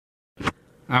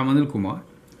I'm Anil Kumar,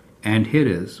 and here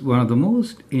is one of the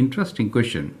most interesting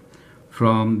questions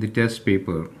from the test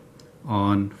paper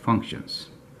on functions.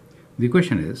 The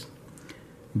question is,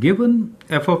 given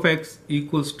f of x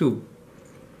equals to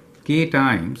k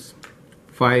times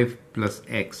 5 plus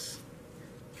x,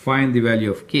 find the value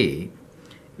of k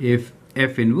if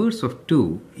f inverse of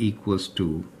 2 equals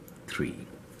to 3.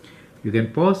 You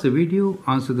can pause the video,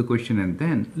 answer the question, and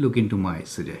then look into my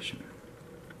suggestion.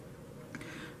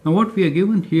 Now what we are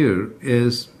given here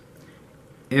is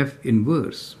f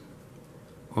inverse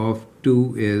of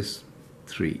 2 is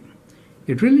 3.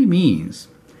 It really means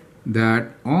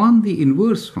that on the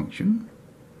inverse function,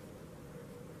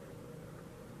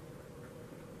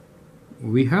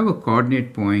 we have a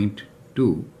coordinate point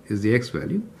 2 is the x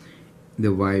value,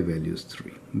 the y value is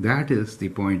 3. That is the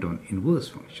point on inverse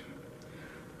function.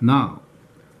 Now,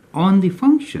 on the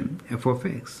function f of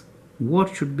x,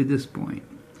 what should be this point?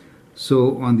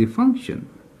 So on the function,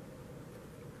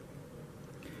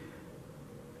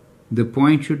 the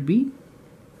point should be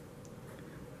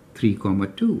 3,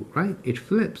 2, right? It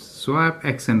flips. Swap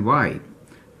x and y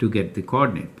to get the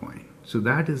coordinate point. So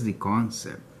that is the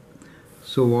concept.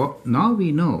 So now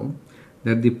we know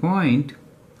that the point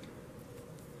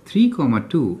 3,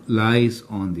 2 lies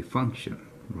on the function,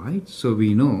 right? So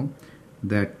we know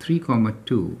that 3,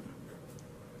 2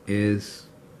 is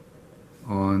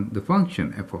on the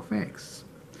function f of x.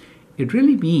 It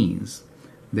really means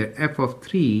that f of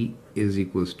 3 is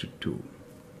equals to 2.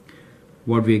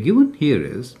 What we are given here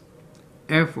is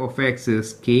f of x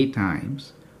is k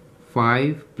times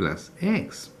 5 plus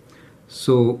x.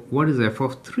 So what is f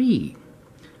of 3?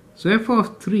 So f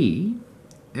of 3,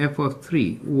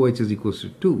 which is equals to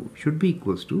 2, should be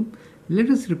equals to, let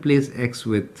us replace x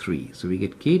with 3. So we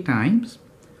get k times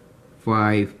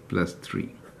 5 plus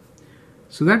 3.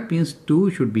 So that means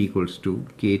 2 should be equals to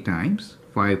k times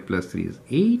 5 plus 3 is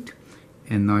 8.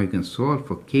 And now you can solve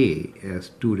for k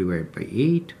as 2 divided by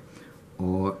 8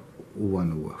 or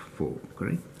 1 over 4,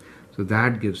 correct? So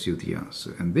that gives you the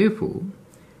answer. And therefore,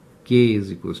 k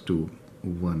is equals to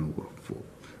 1 over 4.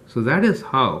 So that is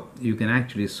how you can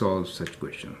actually solve such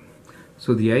question.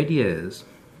 So the idea is,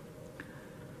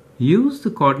 use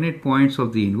the coordinate points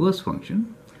of the inverse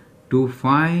function to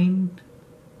find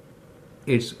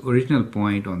its original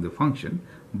point on the function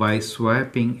by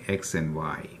swapping x and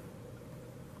y,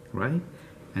 right?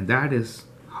 And that is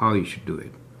how you should do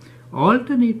it.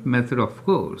 Alternate method, of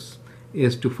course,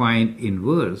 is to find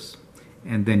inverse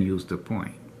and then use the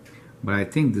point. But I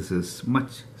think this is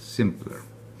much simpler.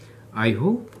 I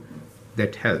hope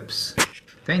that helps.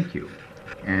 Thank you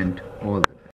and all.